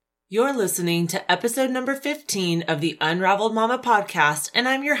You're listening to episode number 15 of the Unraveled Mama podcast, and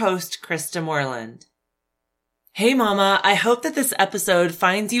I'm your host, Krista Moreland. Hey Mama, I hope that this episode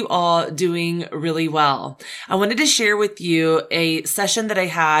finds you all doing really well. I wanted to share with you a session that I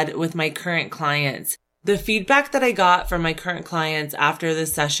had with my current clients. The feedback that I got from my current clients after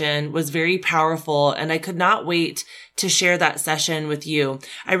this session was very powerful, and I could not wait to share that session with you.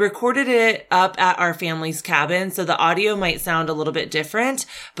 I recorded it up at our family's cabin, so the audio might sound a little bit different,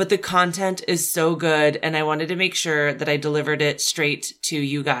 but the content is so good, and I wanted to make sure that I delivered it straight to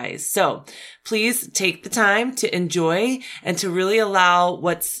you guys. So please take the time to enjoy and to really allow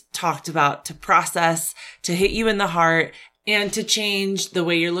what's talked about to process, to hit you in the heart, and to change the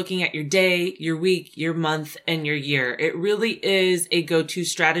way you're looking at your day, your week, your month, and your year. It really is a go-to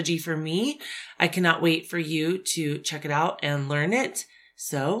strategy for me. I cannot wait for you to check it out and learn it.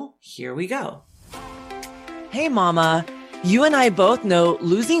 So here we go. Hey Mama, you and I both know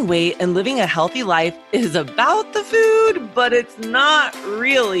losing weight and living a healthy life is about the food, but it's not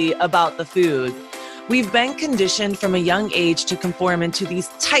really about the food. We've been conditioned from a young age to conform into these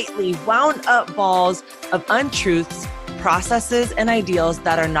tightly wound up balls of untruths, processes, and ideals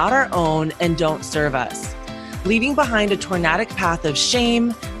that are not our own and don't serve us, leaving behind a tornadic path of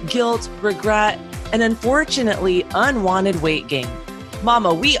shame, guilt, regret, and unfortunately, unwanted weight gain.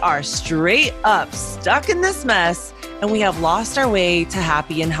 Mama, we are straight up stuck in this mess, and we have lost our way to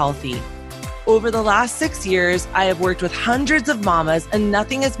happy and healthy. Over the last 6 years, I have worked with hundreds of mamas, and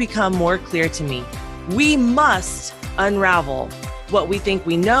nothing has become more clear to me. We must unravel what we think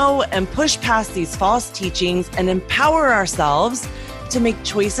we know and push past these false teachings and empower ourselves to make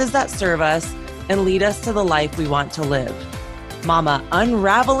choices that serve us and lead us to the life we want to live. Mama,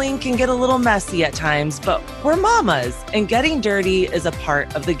 unraveling can get a little messy at times, but we're mamas and getting dirty is a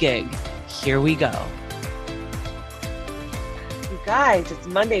part of the gig. Here we go. Guys, it's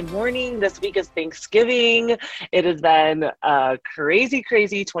Monday morning. This week is Thanksgiving. It has been a crazy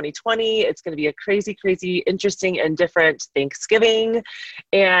 2020. It's going to be a crazy, interesting and different Thanksgiving.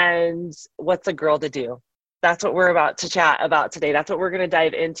 And what's a girl to do? That's what we're about to chat about today. That's what we're going to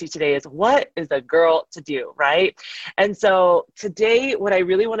dive into today is what is a girl to do, right? And so today, what I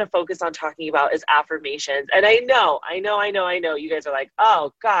really want to focus on talking about is affirmations. And I know. You guys are like,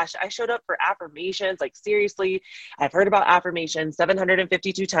 oh gosh, I showed up for affirmations. Like seriously, I've heard about affirmations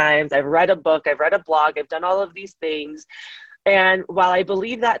 752 times. I've read a book, I've read a blog, I've done all of these things. And while I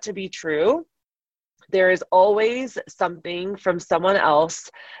believe that to be true, there is always something from someone else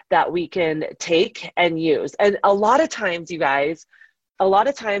that we can take and use. And a lot of times, you guys,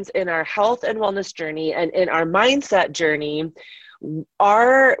 in our health and wellness journey and in our mindset journey,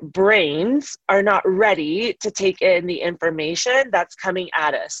 our brains are not ready to take in the information that's coming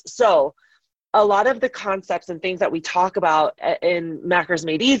at us. So a lot of the concepts and things that we talk about in Macros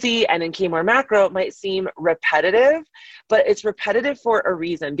Made Easy and in K-More Macro might seem repetitive, but it's repetitive for a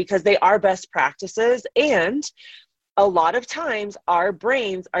reason because they are best practices. And a lot of times our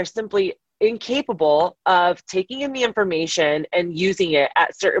brains are simply incapable of taking in the information and using it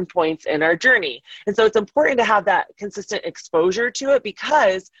at certain points in our journey. And so it's important to have that consistent exposure to it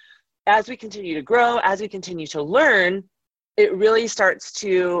because as we continue to grow, as we continue to learn, it really starts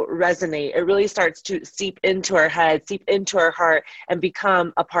to resonate. It really starts to seep into our head, seep into our heart, and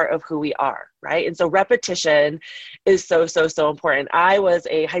become a part of who we are, right? And so repetition is so important. I was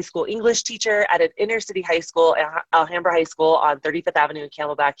a high school English teacher at an inner city high school, Alhambra High School on 35th Avenue in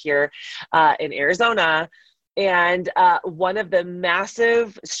Camelback here in Arizona. And one of the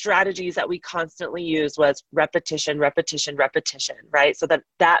massive strategies that we constantly use was repetition, right? So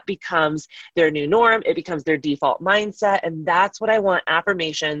that becomes their new norm. It becomes their default mindset. And that's what I want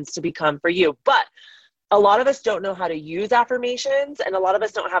affirmations to become for you. But a lot of us don't know how to use affirmations, and a lot of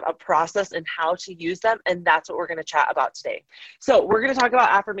us don't have a process in how to use them. And that's what we're going to chat about today. So we're going to talk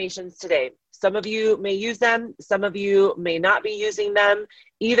about affirmations today. Some of you may use them. Some of you may not be using them.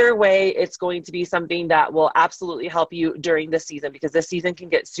 Either way, it's going to be something that will absolutely help you during this season because this season can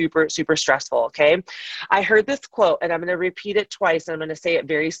get super stressful, okay? I heard this quote, and I'm going to repeat it twice, and I'm going to say it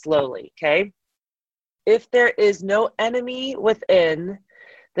very slowly, okay? If there is no enemy within,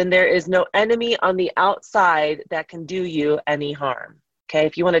 then there is no enemy on the outside that can do you any harm. Okay,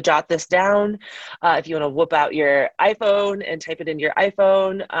 if you want to jot this down, if you want to whip out your iPhone and type it into your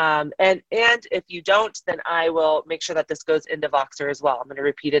iPhone, and if you don't, then I will make sure that this goes into Voxer as well. I'm going to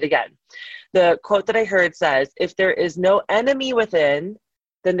repeat it again. The quote that I heard says, if there is no enemy within,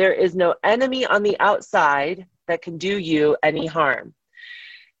 then there is no enemy on the outside that can do you any harm.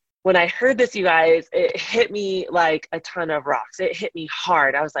 When I heard this, you guys, it hit me like a ton of rocks. It hit me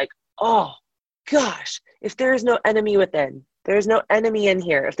hard. I was like, oh gosh, if there is no enemy within, There is no enemy in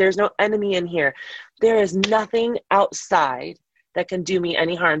here. If there's no enemy in here, there is nothing outside that can do me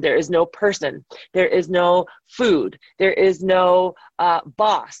any harm. There is no person. There is no food. There is no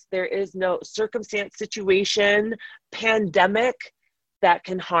boss. There is no circumstance, situation, pandemic that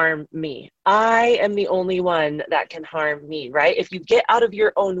can harm me. I am the only one that can harm me, right? If you get out of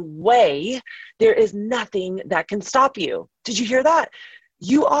your own way, there is nothing that can stop you. Did you hear that?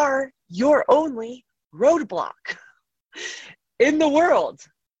 You are your only roadblock in the world.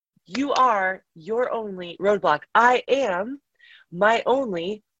 You are your only roadblock. I am my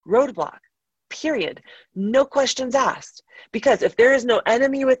only roadblock, period. No questions asked. Because if there is no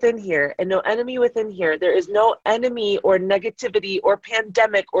enemy within here and no enemy within here, there is no enemy or negativity or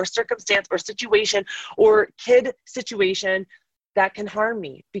pandemic or circumstance or situation or kid situation that can harm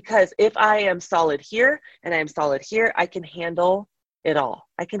me. Because if I am solid here and I am solid here, I can handle it all.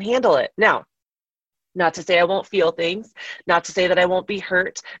 I can handle it. Now, not to say I won't feel things, not to say that I won't be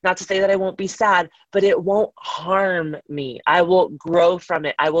hurt, not to say that I won't be sad, but it won't harm me. I will grow from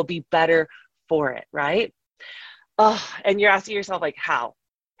it. I will be better for it, right? And you're asking yourself, like, how?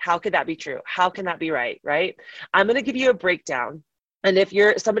 How could that be true? How can that be right? Right? I'm going to give you a breakdown. And if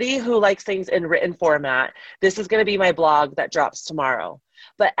you're somebody who likes things in written format, this is going to be my blog that drops tomorrow.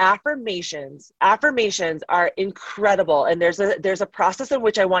 But affirmations are incredible. And there's a process in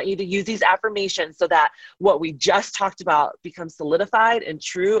which I want you to use these affirmations so that what we just talked about becomes solidified and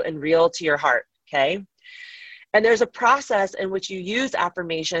true and real to your heart. Okay. And there's a process in which you use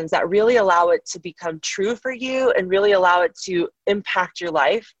affirmations that really allow it to become true for you and really allow it to impact your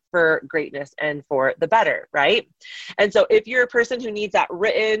life for greatness and for the better, right? And so if you're a person who needs that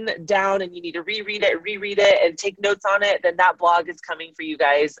written down and you need to reread it and take notes on it, then that blog is coming for you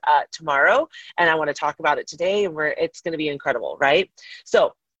guys tomorrow. And I want to talk about it today, and it's going to be incredible, right?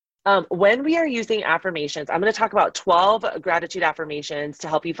 So when we are using affirmations, I'm going to talk about 12 gratitude affirmations to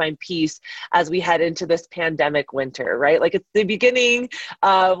help you find peace as we head into this pandemic winter, right? Like, it's the beginning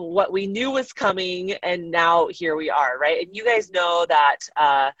of what we knew was coming, and now here we are, right? And you guys know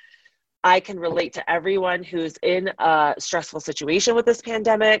that I can relate to everyone who's in a stressful situation with this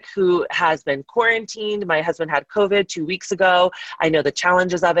pandemic, who has been quarantined. My husband had COVID 2 weeks ago. I know the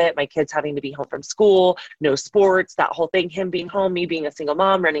challenges of it. My kids having to be home from school, no sports, that whole thing, him being home, me being a single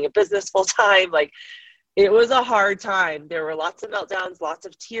mom, running a business full time. Like, it was a hard time. There were lots of meltdowns, lots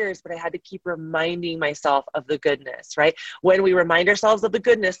of tears, but I had to keep reminding myself of the goodness, right? When we remind ourselves of the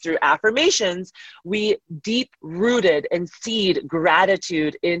goodness through affirmations, we deep rooted and seed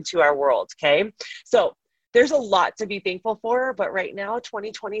gratitude into our world, okay? So there's a lot to be thankful for, but right now,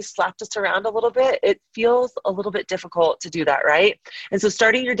 2020 slapped us around a little bit. It feels a little bit difficult to do that, right? And so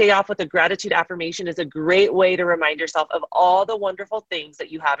starting your day off with a gratitude affirmation is a great way to remind yourself of all the wonderful things that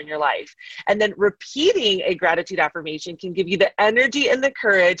you have in your life. And then repeating a gratitude affirmation can give you the energy and the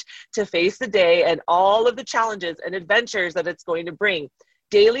courage to face the day and all of the challenges and adventures that it's going to bring.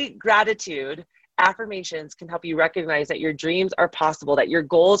 Daily gratitude affirmations can help you recognize that your dreams are possible, that your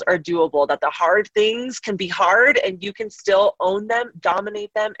goals are doable, that the hard things can be hard and you can still own them,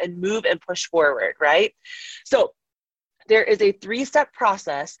 dominate them, and move and push forward, right? So there is a 3-step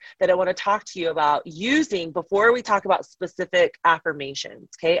process that I want to talk to you about using before we talk about specific affirmations,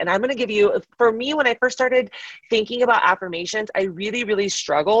 okay? And I'm going to give you, for me, when I first started thinking about affirmations, I really, really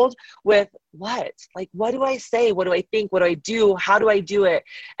struggled with what do I say? What do I think? What do I do? How do I do it?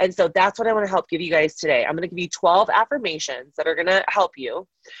 And so that's what I want to help give you guys today. I'm going to give you 12 affirmations that are going to help you,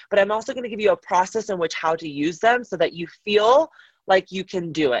 but I'm also going to give you a process in which how to use them so that you feel like you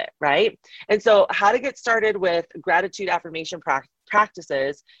can do it, right? And so how to get started with gratitude affirmation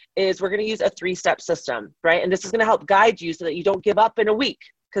practices is we're going to use a 3-step system, right? And this is going to help guide you so that you don't give up in a week,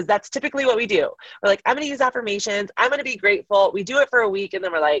 because that's typically what we do. We're like, I'm going to use affirmations. I'm going to be grateful. We do it for a week and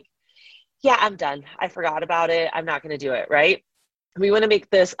then we're like, yeah, I'm done. I forgot about it. I'm not going to do it, right? We want to make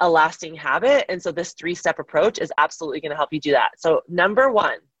this a lasting habit. And so this 3-step approach is absolutely going to help you do that. So number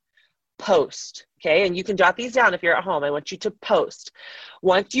 1, post. Okay. And you can jot these down if you're at home. I want you to post.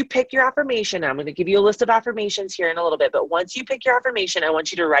 Once you pick your affirmation, I'm going to give you a list of affirmations here in a little bit, but once you pick your affirmation, I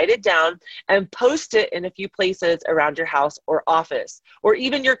want you to write it down and post it in a few places around your house or office, or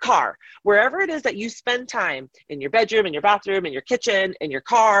even your car, wherever it is that you spend time, in your bedroom, in your bathroom, in your kitchen, in your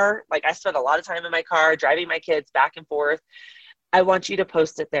car. Like, I spend a lot of time in my car, driving my kids back and forth. I want you to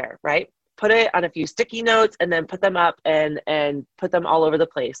post it there, right? Put it on a few sticky notes and then put them up and put them all over the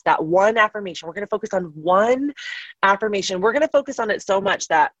place. That one affirmation, we're going to focus on one affirmation. We're going to focus on it so much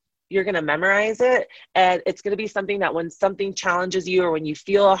that you're going to memorize it. And it's going to be something that when something challenges you, or when you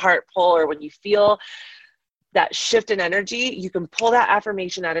feel a heart pull, or when you feel that shift in energy, you can pull that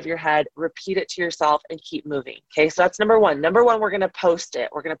affirmation out of your head, repeat it to yourself, and keep moving. Okay, so that's number one. Number one, we're going to post it.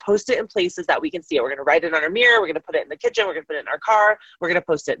 We're going to post it in places that we can see it. We're going to write it on our mirror. We're going to put it in the kitchen. We're going to put it in our car. We're going to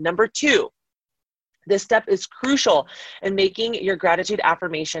post it. Number two, this step is crucial in making your gratitude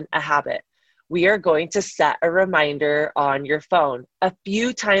affirmation a habit. We are going to set a reminder on your phone a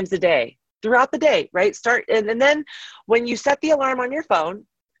few times a day, throughout the day, right? And then when you set the alarm on your phone,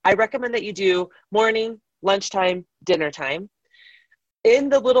 I recommend that you do morning, lunchtime, dinner time. In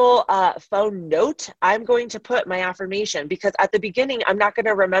the little phone note, I'm going to put my affirmation, because at the beginning, I'm not going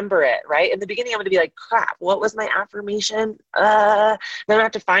to remember it, right? In the beginning, I'm going to be like, crap, what was my affirmation? Then I'm going to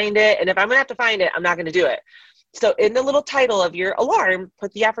have to find it. And if I'm going to have to find it, I'm not going to do it. So in the little title of your alarm,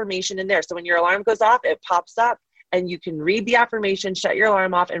 put the affirmation in there. So when your alarm goes off, it pops up and you can read the affirmation, shut your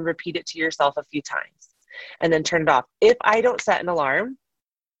alarm off, and repeat it to yourself a few times, and then turn it off. If I don't set an alarm,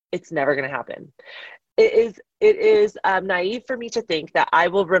 it's never going to happen. It is naive for me to think that I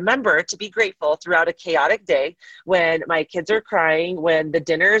will remember to be grateful throughout a chaotic day, when my kids are crying, when the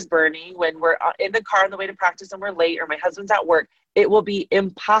dinner is burning, when we're in the car on the way to practice and we're late, or my husband's at work. It will be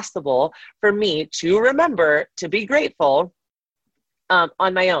impossible for me to remember to be grateful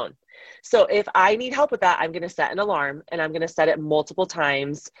on my own. So if I need help with that, I'm going to set an alarm, and I'm going to set it multiple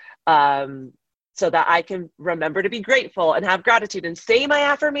times so that I can remember to be grateful and have gratitude and say my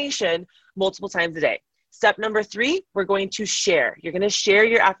affirmation multiple times a day. Step number 3, we're going to share. You're going to share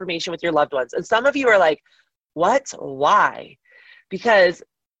your affirmation with your loved ones. And some of you are like, what? Why? Because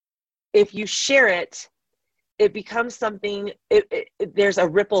if you share it, it becomes something, there's a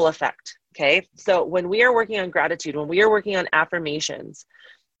ripple effect. Okay. So when we are working on gratitude, when we are working on affirmations,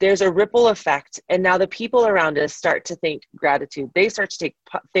 there's a ripple effect. And now the people around us start to think gratitude. They start to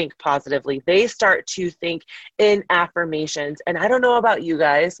think positively. They start to think in affirmations. And I don't know about you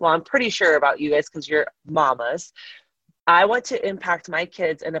guys. Well, I'm pretty sure about you guys because you're mamas. I want to impact my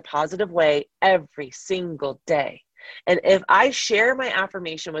kids in a positive way every single day. And if I share my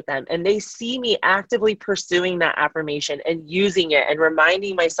affirmation with them and they see me actively pursuing that affirmation and using it and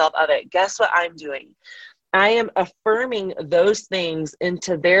reminding myself of it, guess what I'm doing? I am affirming those things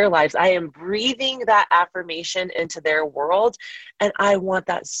into their lives. I am breathing that affirmation into their world. And I want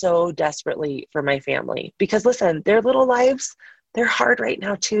that so desperately for my family, because listen, their little lives, they're hard right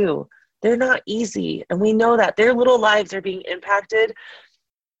now too. They're not easy. And we know that their little lives are being impacted,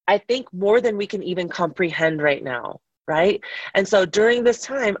 I think, more than we can even comprehend right now. Right? And so during this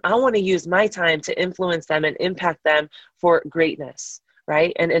time, I want to use my time to influence them and impact them for greatness.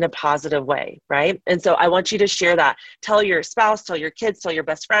 Right? And in a positive way, right? And so I want you to share that. Tell your spouse, tell your kids, tell your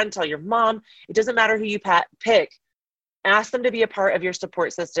best friend, tell your mom. It doesn't matter who you pick. Ask them to be a part of your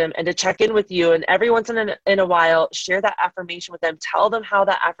support system and to check in with you. And every once in a while, share that affirmation with them. Tell them how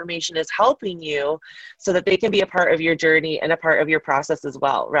that affirmation is helping you so that they can be a part of your journey and a part of your process as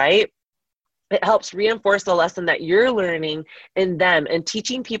well, right? It helps reinforce the lesson that you're learning in them. And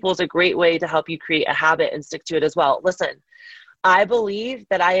teaching people is a great way to help you create a habit and stick to it as well. Listen, I believe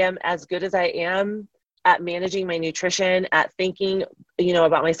that I am as good as I am at managing my nutrition, at thinking,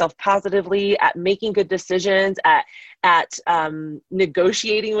 about myself positively, at making good decisions, at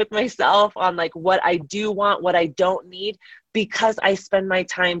negotiating with myself on like what I do want, what I don't need, because I spend my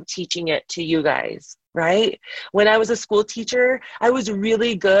time teaching it to you guys. Right? When I was a school teacher, I was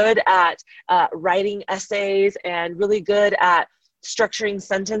really good at writing essays and really good at structuring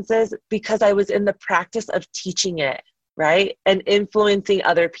sentences because I was in the practice of teaching it. Right? And influencing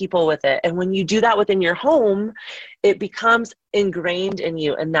other people with it. And when you do that within your home, it becomes ingrained in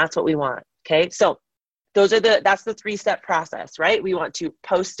you. And that's what we want. Okay. So that's the 3-step process, right? We want to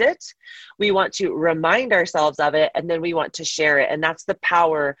post it. We want to remind ourselves of it. And then we want to share it. And that's the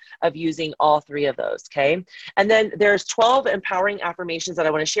power of using all 3 of those. Okay. And then there's 12 empowering affirmations that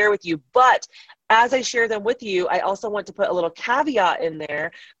I want to share with you. But as I share them with you, I also want to put a little caveat in there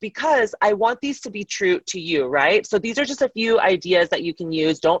because I want these to be true to you, right? So these are just a few ideas that you can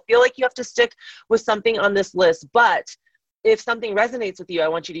use. Don't feel like you have to stick with something on this list, but if something resonates with you, I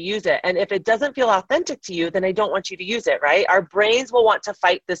want you to use it. And if it doesn't feel authentic to you, then I don't want you to use it, right? Our brains will want to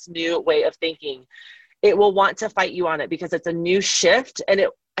fight this new way of thinking. It will want to fight you on it because it's a new shift, and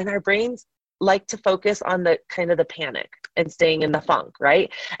our brains like to focus on the kind of the panic and staying in the funk,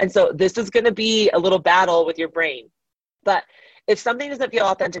 right? And so this is going to be a little battle with your brain. But if something doesn't feel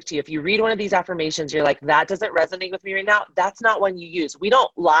authentic to you, if you read one of these affirmations, you're like, that doesn't resonate with me right now, that's not one you use. We don't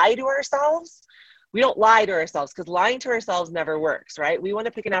lie to ourselves. We don't lie to ourselves because lying to ourselves never works, right? We want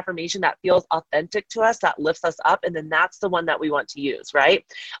to pick an affirmation that feels authentic to us, that lifts us up, and then that's the one that we want to use, right?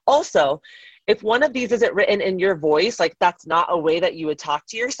 Also, if one of these isn't written in your voice, like that's not a way that you would talk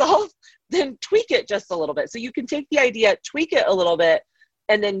to yourself, then tweak it just a little bit. So you can take the idea, tweak it a little bit,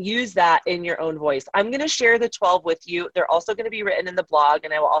 and then use that in your own voice. I'm going to share the 12 with you. They're also going to be written in the blog,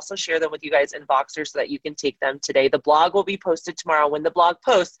 and I will also share them with you guys in Voxer so that you can take them today. The blog will be posted tomorrow. When the blog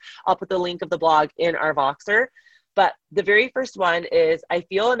posts, I'll put the link of the blog in our Voxer. But the very first one is, I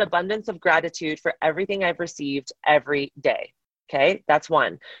feel an abundance of gratitude for everything I've received every day. Okay, that's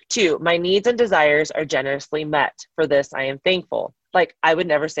 1. 2, my needs and desires are generously met. For this, I am thankful. Like, I would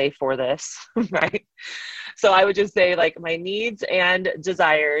never say for this, right? So I would just say, like, my needs and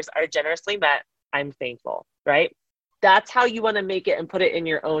desires are generously met. I'm thankful, right? That's how you want to make it and put it in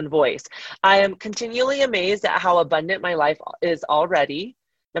your own voice. I am continually amazed at how abundant my life is already.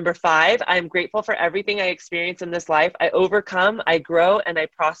 Number 5, I'm grateful for everything I experience in this life. I overcome, I grow, and I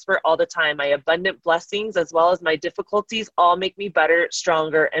prosper all the time. My abundant blessings, as well as my difficulties, all make me better,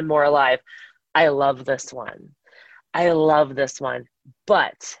 stronger, and more alive. I love this one. I love this one.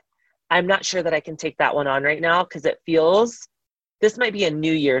 But I'm not sure that I can take that one on right now, because it feels, this might be a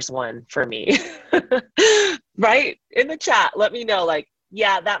New Year's one for me. Right? In the chat, let me know, like,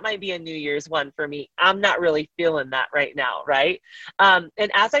 yeah, that might be a New Year's one for me. I'm not really feeling that right now, right? And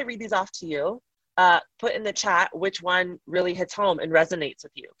as I read these off to you, put in the chat which one really hits home and resonates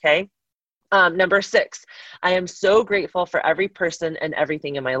with you, okay? Number 6, I am so grateful for every person and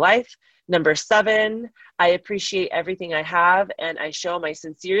everything in my life. Number 7, I appreciate everything I have, and I show my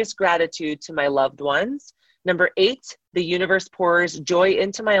sincerest gratitude to my loved ones. Number 8, the universe pours joy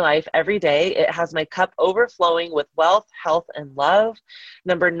into my life every day. It has my cup overflowing with wealth, health, and love.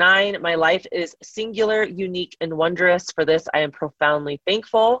 Number 9, my life is singular, unique, and wondrous. For this, I am profoundly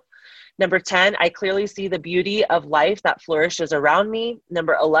thankful. Number 10, I clearly see the beauty of life that flourishes around me.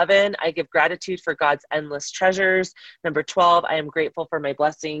 Number 11, I give gratitude for God's endless treasures. Number 12, I am grateful for my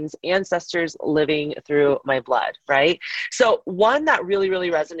blessings, ancestors living through my blood, right? So one that really, really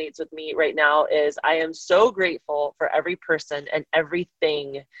resonates with me right now is, I am so grateful for every person and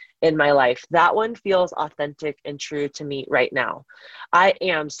everything in my life. That one feels authentic and true to me right now. I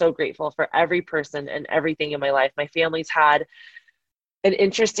am so grateful for every person and everything in my life. My family's had an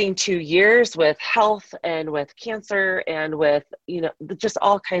interesting 2 years with health and with cancer and with, just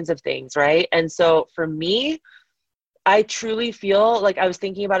all kinds of things, right? And so for me, I truly feel like, I was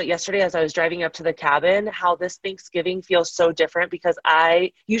thinking about it yesterday as I was driving up to the cabin, how this Thanksgiving feels so different, because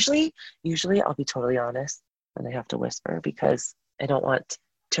I usually, I'll be totally honest, and I have to whisper because I don't want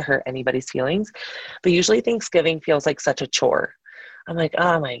to hurt anybody's feelings, but usually Thanksgiving feels like such a chore. I'm like,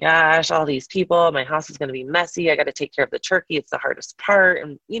 oh my gosh, all these people, my house is going to be messy. I got to take care of the turkey. It's the hardest part.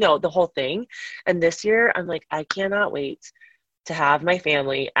 And the whole thing. And this year I'm like, I cannot wait to have my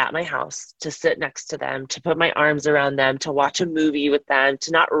family at my house, to sit next to them, to put my arms around them, to watch a movie with them,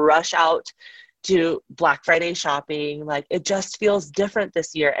 to not rush out to Black Friday shopping. Like, it just feels different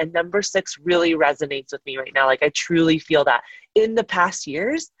this year. And number 6 really resonates with me right now. Like, I truly feel that. In the past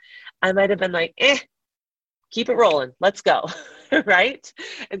years, I might've been like, keep it rolling. Let's go. Right?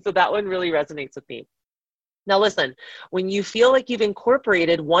 And so that one really resonates with me. Now, listen, when you feel like you've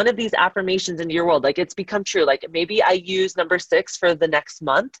incorporated one of these affirmations into your world, like it's become true, like maybe I use number 6 for the next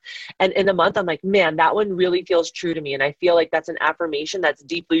month. And in a month, I'm like, man, that one really feels true to me. And I feel like that's an affirmation that's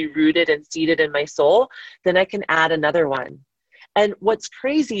deeply rooted and seated in my soul. Then I can add another one. And what's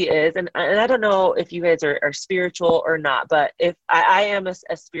crazy is, and I don't know if you guys are spiritual or not, but if I am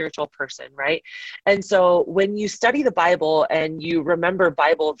a spiritual person, right? And so when you study the Bible and you remember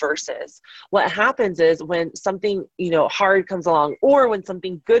Bible verses, what happens is when something, hard comes along, or when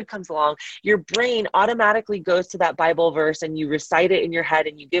something good comes along, your brain automatically goes to that Bible verse and you recite it in your head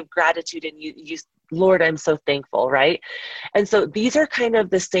and you give gratitude and you Lord, I'm so thankful, right? And so these are kind of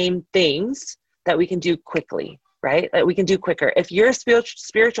the same things that we can do quickly, right? That we can do quicker. If you're a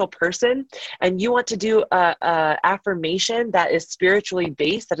spiritual person and you want to do a affirmation that is spiritually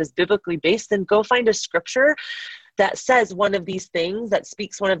based, that is biblically based, then go find a scripture that says one of these things, that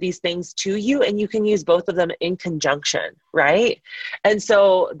speaks one of these things to you, and you can use both of them in conjunction, right? And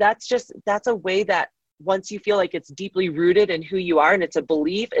so that's a way that once you feel like it's deeply rooted in who you are and it's a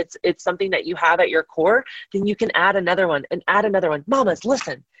belief, it's something that you have at your core, then you can add another one and add another one. Mamas,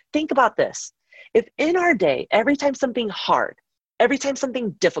 listen, think about this. If in our day, every time something hard, every time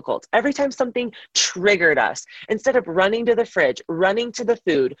something difficult, every time something triggered us, instead of running to the fridge, running to the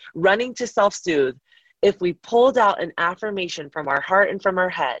food, running to self-soothe, if we pulled out an affirmation from our heart and from our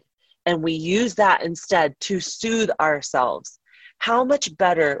head, and we use that instead to soothe ourselves, how much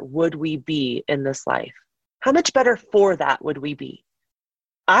better would we be in this life? How much better for that would we be?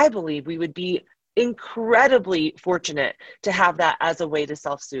 I believe we would be incredibly fortunate to have that as a way to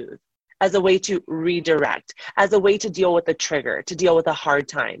self-soothe, as a way to redirect, as a way to deal with a trigger, to deal with a hard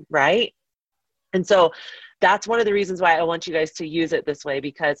time, right? And so that's one of the reasons why I want you guys to use it this way,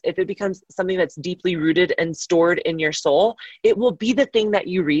 because if it becomes something that's deeply rooted and stored in your soul, it will be the thing that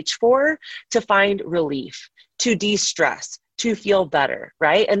you reach for to find relief, to de-stress, to feel better,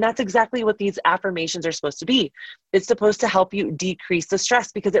 right? And that's exactly what these affirmations are supposed to be. It's supposed to help you decrease the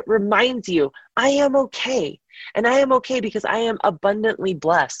stress because it reminds you, I am okay. And I am okay because I am abundantly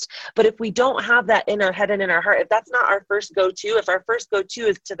blessed. But if we don't have that in our head and in our heart, if that's not our first go-to, if our first go-to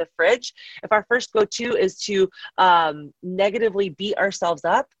is to the fridge, if our first go-to is to negatively beat ourselves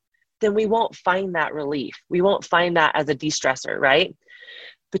up, then we won't find that relief. We won't find that as a de-stressor, right?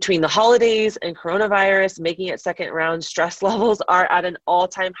 Between the holidays and coronavirus, making it second round, stress levels are at an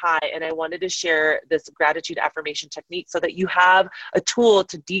all-time high. And I wanted to share this gratitude affirmation technique so that you have a tool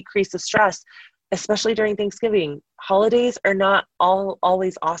to decrease the stress, especially during Thanksgiving. Holidays are not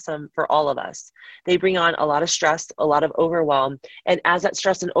always awesome for all of us. They bring on a lot of stress, a lot of overwhelm. And as that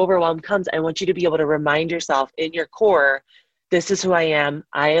stress and overwhelm comes, I want you to be able to remind yourself in your core, this is who I am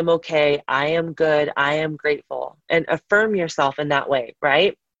okay, I am good, I am grateful, and affirm yourself in that way,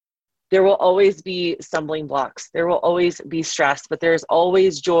 right? There will always be stumbling blocks. There will always be stress, but there's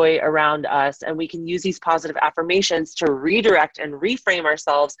always joy around us. And we can use these positive affirmations to redirect and reframe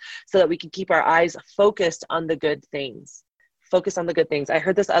ourselves so that we can keep our eyes focused on the good things. Focus on the good things. I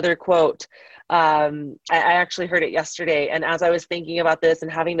heard this other quote. I actually heard it yesterday. And as I was thinking about this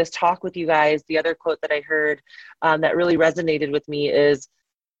and having this talk with you guys, the other quote that I heard that really resonated with me is,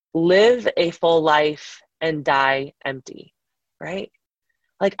 live a full life and die empty, right?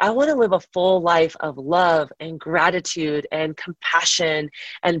 Like, I want to live a full life of love and gratitude and compassion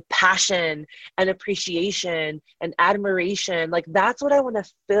and passion and appreciation and admiration. Like, that's what I want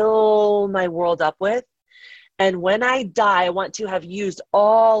to fill my world up with. And when I die, I want to have used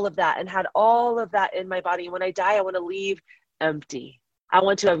all of that and had all of that in my body. And when I die, I want to leave empty. I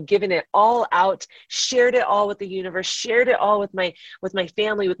want to have given it all out, shared it all with the universe, shared it all with my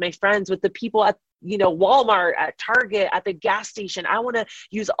family, with my friends, with the people at Walmart, at Target, at the gas station. I want to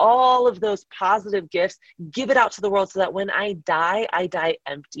use all of those positive gifts, give it out to the world so that when I die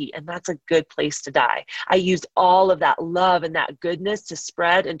empty. And that's a good place to die. I used all of that love and that goodness to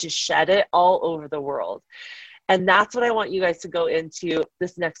spread and to shed it all over the world. And that's what I want you guys to go into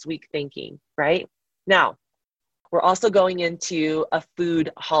this next week thinking, right? Now, we're also going into a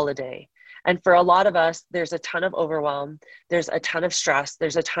food holiday. And for a lot of us, there's a ton of overwhelm, there's a ton of stress,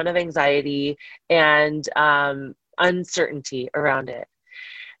 there's a ton of anxiety and uncertainty around it.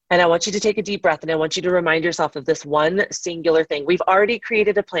 And I want you to take a deep breath and I want you to remind yourself of this one singular thing. We've already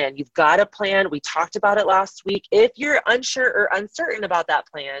created a plan. You've got a plan. We talked about it last week. If you're unsure or uncertain about that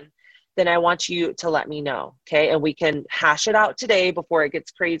plan, then I want you to let me know, okay? And we can hash it out today before it gets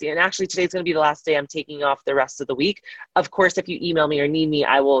crazy. And actually, today's going to be the last day I'm taking off the rest of the week. Of course, if you email me or need me,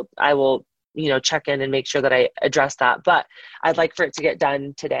 I will check in and make sure that I address that. But I'd like for it to get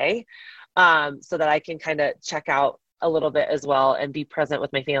done today so that I can kind of check out a little bit as well and be present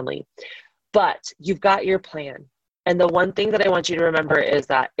with my family. But you've got your plan. And the one thing that I want you to remember is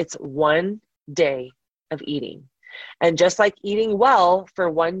that it's one day of eating. And just like eating well for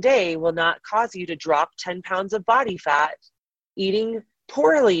one day will not cause you to drop 10 pounds of body fat, eating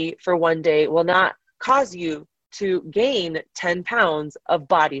poorly for one day will not cause you to gain 10 pounds of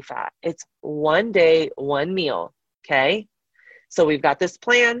body fat. It's one day, one meal, okay? So we've got this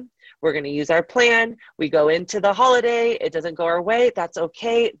plan. We're going to use our plan. We go into the holiday. It doesn't go our way. That's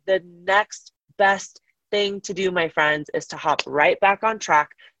okay. The next best thing to do, my friends, is to hop right back on track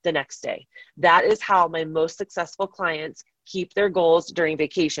the next day. That is how my most successful clients keep their goals during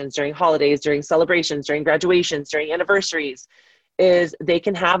vacations, during holidays, during celebrations, during graduations, during anniversaries, is they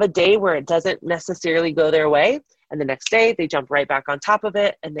can have a day where it doesn't necessarily go their way. And the next day they jump right back on top of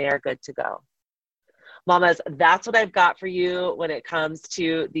it and they are good to go. Mamas, that's what I've got for you when it comes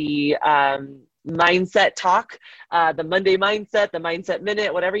to the mindset talk, the Monday mindset, the mindset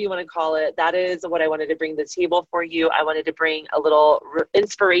minute, whatever you want to call it. That is what I wanted to bring to the table for you. I wanted to bring a little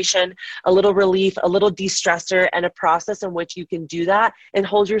inspiration, a little relief, a little de-stressor, and a process in which you can do that and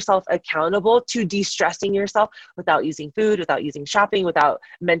hold yourself accountable to de-stressing yourself without using food, without using shopping, without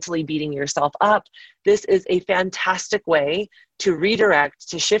mentally beating yourself up. This is a fantastic way to redirect,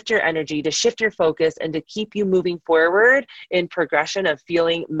 to shift your energy, to shift your focus, and to keep you moving forward in progression of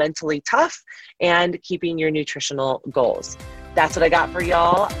feeling mentally tough and keeping your nutritional goals. That's what I got for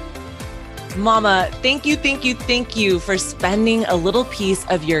y'all. Mama, thank you for spending a little piece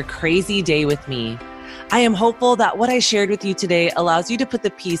of your crazy day with me. I am hopeful that what I shared with you today allows you to put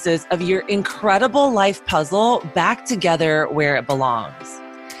the pieces of your incredible life puzzle back together where it belongs.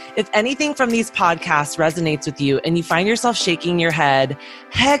 If anything from these podcasts resonates with you and you find yourself shaking your head,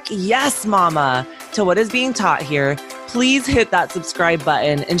 heck yes, mama, to what is being taught here, please hit that subscribe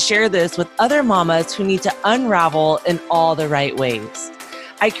button and share this with other mamas who need to unravel in all the right ways.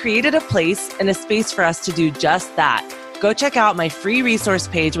 I created a place and a space for us to do just that. Go check out my free resource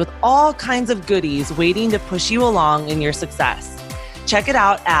page with all kinds of goodies waiting to push you along in your success. Check it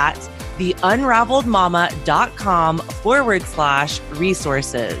out at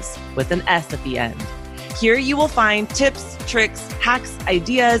theunraveledmama.com/resources with an S at the end. Here you will find tips, tricks, hacks,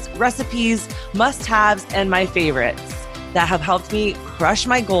 ideas, recipes, must-haves, and my favorites that have helped me crush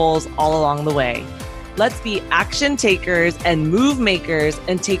my goals all along the way. Let's be action takers and move makers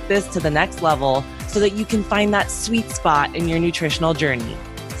and take this to the next level so that you can find that sweet spot in your nutritional journey.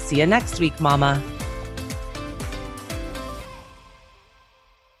 See you next week, mama.